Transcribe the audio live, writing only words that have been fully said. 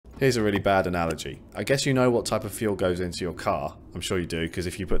Here's a really bad analogy. I guess you know what type of fuel goes into your car. I'm sure you do, because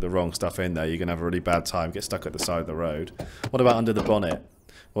if you put the wrong stuff in there, you're going to have a really bad time, get stuck at the side of the road. What about under the bonnet?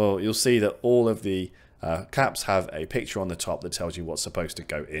 Well, you'll see that all of the caps have a picture on the top that tells you what's supposed to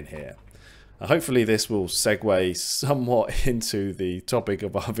go in here. Hopefully this will segue somewhat into the topic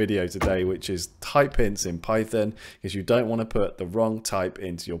of our video today, which is type hints in Python, because you don't want to put the wrong type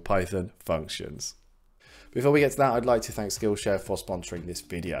into your Python functions. Before we get to that, I'd like to thank Skillshare for sponsoring this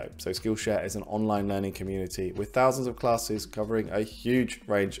video. So Skillshare is an online learning community with thousands of classes covering a huge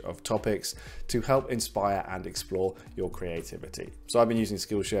range of topics to help inspire and explore your creativity. So I've been using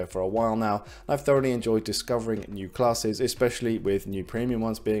Skillshare for a while now, and I've thoroughly enjoyed discovering new classes, especially with new premium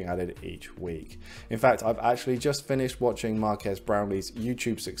ones being added each week. In fact, I've actually just finished watching Marques Brownlee's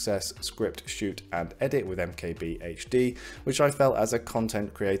YouTube Success Script, Shoot and Edit with MKBHD, which I felt as a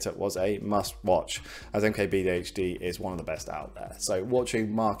content creator was a must watch, as MKBHD is one of the best out there. So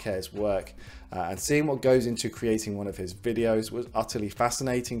watching Marques work and seeing what goes into creating one of his videos was utterly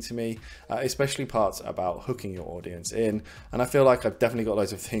fascinating to me, especially parts about hooking your audience in. And I feel like I've definitely got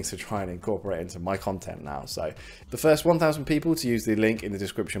loads of things to try and incorporate into my content now. So the first 1,000 people to use the link in the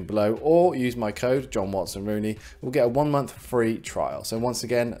description below or use my code John Watson Rooney will get a 1-month free trial. So once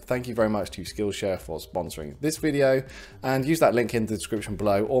again, thank you very much to Skillshare for sponsoring this video, and use that link in the description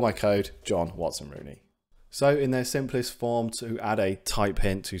below or my code John Watson Rooney. So in their simplest form, to add a type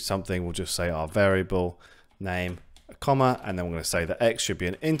hint to something, we'll just say our variable name, a comma, and then we're going to say that x should be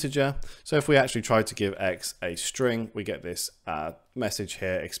an integer. So if we actually try to give x a string, we get this message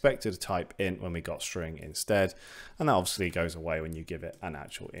here, expected to type int when we got string instead. And that obviously goes away when you give it an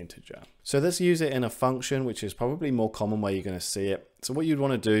actual integer. So let's use it in a function, which is probably more common where you're going to see it. So what you'd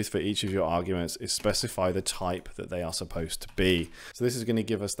want to do for each of your arguments is specify the type that they are supposed to be. So this is going to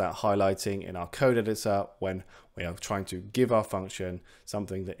give us that highlighting in our code editor when we are trying to give our function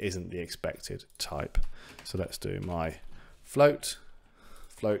something that isn't the expected type. So let's do my float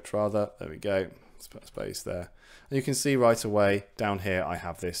rather, there we go, let's put a space there. And you can see right away down here I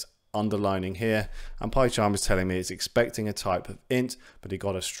have this underlining here, and PyCharm is telling me it's expecting a type of int, but it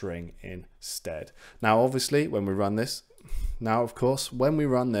got a string instead. Now obviously when we run this, when we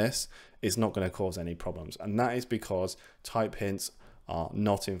run this, it's not going to cause any problems, and that is because type hints are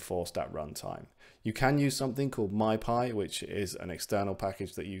not enforced at runtime. You can use something called MyPy, which is an external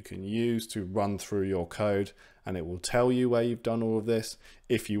package that you can use to run through your code, and it will tell you where you've done all of this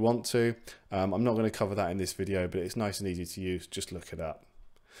if you want to. I'm not going to cover that in this video, but it's nice and easy to use. Just look it up.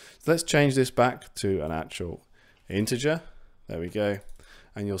 So let's change this back to an actual integer. There we go.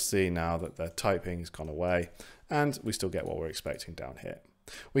 And you'll see now that the typing has gone away, and we still get what we're expecting down here.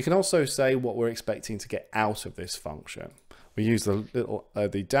 We can also say what we're expecting to get out of this function. We use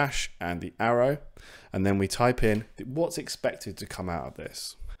the dash and the arrow, and then we type in what's expected to come out of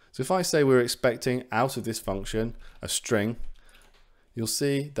this. So if I say we're expecting out of this function a string, you'll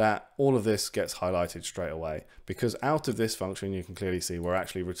see that all of this gets highlighted straight away, because out of this function you can clearly see we're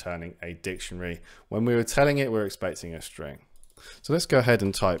actually returning a dictionary. When we were telling it we're expecting a string. So let's go ahead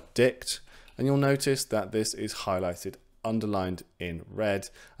and type dict, and you'll notice that this is highlighted, underlined in red,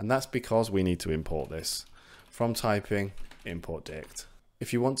 and that's because we need to import this. From typing, import dict.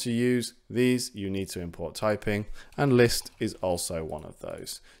 If you want to use these, you need to import typing, and list is also one of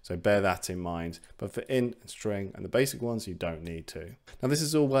those. So bear that in mind, but for int and string and the basic ones, you don't need to. Now this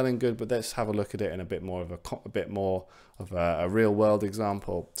is all well and good, but let's have a look at it in a bit more of a real world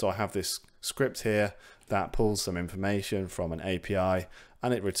example. So I have this script here that pulls some information from an API,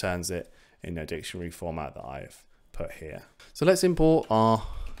 and it returns it in a dictionary format that I've put here. So let's import our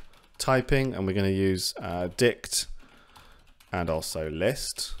typing, and we're going to use dict and also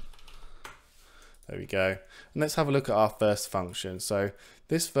list. There we go. And let's have a look at our first function. So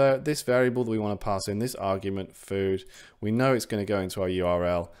this variable that we want to pass in, this argument food, we know it's going to go into our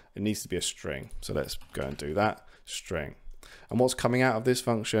URL. It needs to be a string. So let's go and do that, string. And what's coming out of this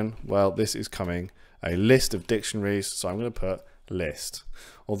function? Well, this is coming a list of dictionaries. So I'm going to put list.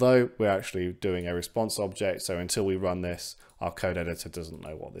 Although we're actually doing a response object, so until we run this, our code editor doesn't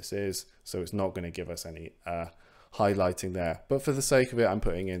know what this is. So it's not going to give us any highlighting there, but for the sake of it, I'm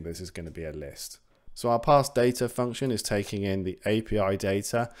putting in this is going to be a list. So our pass data function is taking in the API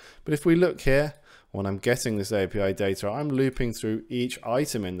data, but if we look here, when I'm getting this API data, I'm looping through each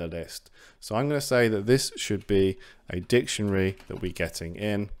item in the list. So I'm going to say that this should be a dictionary that we're getting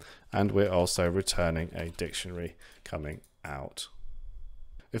in, and we're also returning a dictionary coming out.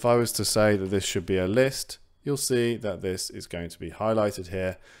 If I was to say that this should be a list, you'll see that this is going to be highlighted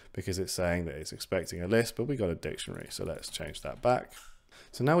here because it's saying that it's expecting a list, but we got a dictionary. So let's change that back.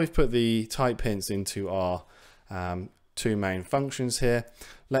 So now we've put the type hints into our two main functions here.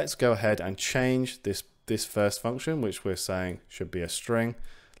 Let's go ahead and change this first function, which we're saying should be a string.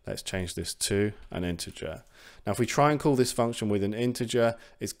 Let's change this to an integer. Now, if we try and call this function with an integer,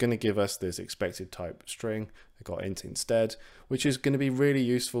 it's going to give us this expected type string. I got int instead, which is going to be really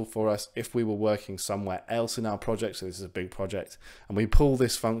useful for us if we were working somewhere else in our project. So this is a big project, and we pull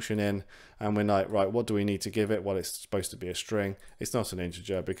this function in and we're like, right, what do we need to give it? Well, it's supposed to be a string. It's not an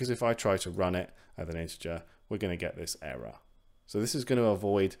integer, because if I try to run it as an integer, we're going to get this error. So this is going to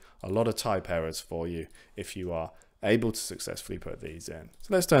avoid a lot of type errors for you if you are able to successfully put these in.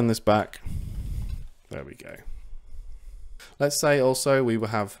 So let's turn this back. There we go. Let's say also we will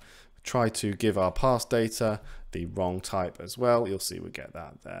have tried to give our pass data the wrong type as well. You'll see we get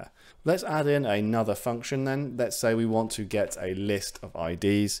that there. Let's add in another function then. Let's say we want to get a list of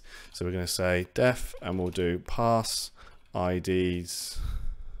IDs. So we're going to say def, and we'll do pass IDs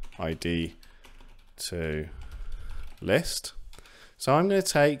ID to list. So I'm going to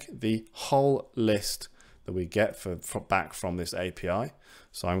take the whole list that we get back from this API.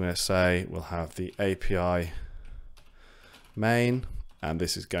 So I'm going to say we'll have the API main, and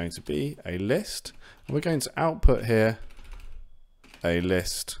this is going to be a list. And we're going to output here a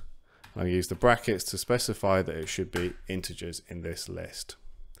list. I'll use the brackets to specify that it should be integers in this list.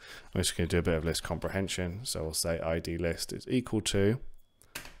 I'm just going to do a bit of list comprehension. So we'll say ID list is equal to,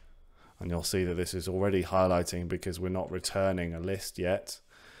 and you'll see that this is already highlighting because we're not returning a list yet.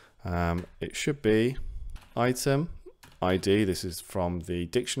 It should be item ID. This is from the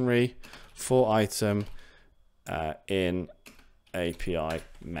dictionary for item in API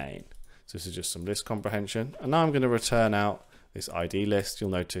main. So this is just some list comprehension. And now I'm going to return out this ID list.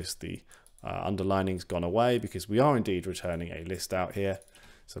 You'll notice the underlining's gone away because we are indeed returning a list out here.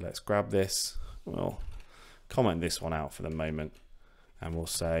 So let's grab this. We'll comment this one out for the moment, and we'll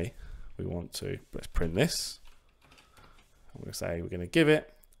say we want to, let's print this. I'm going to say we're going to give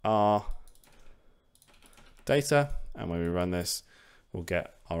it our data, and when we run this, we'll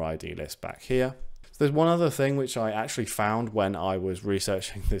get our ID list back here. So there's one other thing which I actually found when I was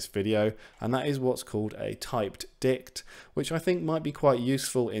researching this video, and that is what's called a typed dict, which I think might be quite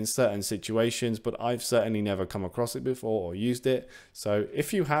useful in certain situations, but I've certainly never come across it before or used it. So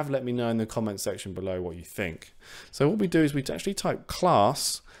if you have, let me know in the comment section below what you think. So what we do is we actually type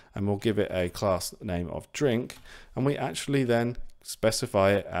class, and we'll give it a class name of drink, and we actually then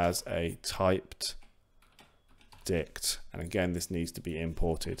specify it as a typed dict. And again, this needs to be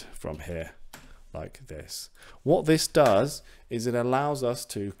imported from here like this. What this does is it allows us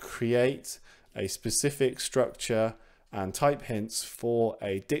to create a specific structure and type hints for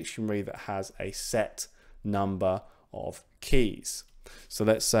a dictionary that has a set number of keys. So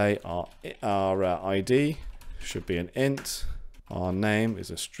let's say our ID should be an int, our name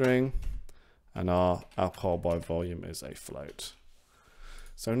is a string, and our alcohol by volume is a float.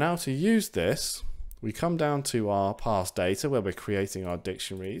 So now to use this, we come down to our pass data where we're creating our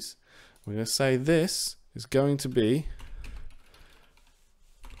dictionaries. We're going to say this is going to be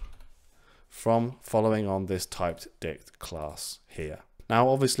from following on this typed dict class here. Now,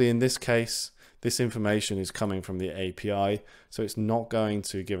 obviously in this case, this information is coming from the API, so it's not going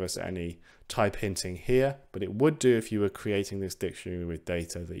to give us any type hinting here, but it would do if you were creating this dictionary with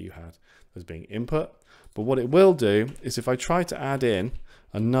data that you had as being input. But what it will do is if I try to add in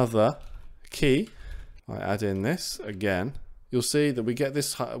another key, I add in this again, you'll see that we get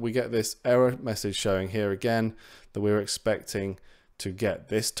this error message showing here again that we're expecting to get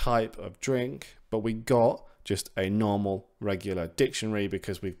this type of drink, but we got just a normal regular dictionary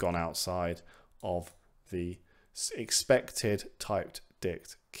because we've gone outside of the expected typed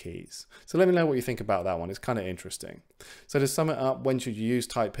dict keys. So let me know what you think about that one. It's kind of interesting. So to sum it up, when should you use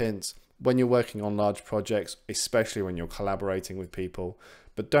type hints? When you're working on large projects, especially when you're collaborating with people,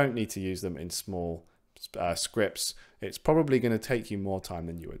 but don't need to use them in small scripts. It's probably going to take you more time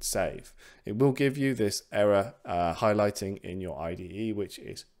than you would save. It will give you this error highlighting in your IDE, which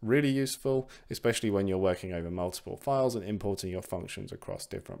is really useful, especially when you're working over multiple files and importing your functions across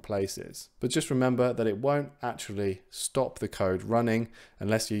different places. But just remember that it won't actually stop the code running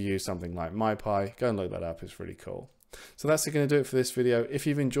unless you use something like MyPy. Go and look that up, it's really cool. So that's going to do it for this video. If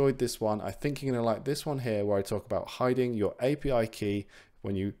you've enjoyed this one, I think you're going to like this one here where I talk about hiding your API key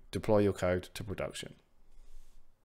when you deploy your code to production.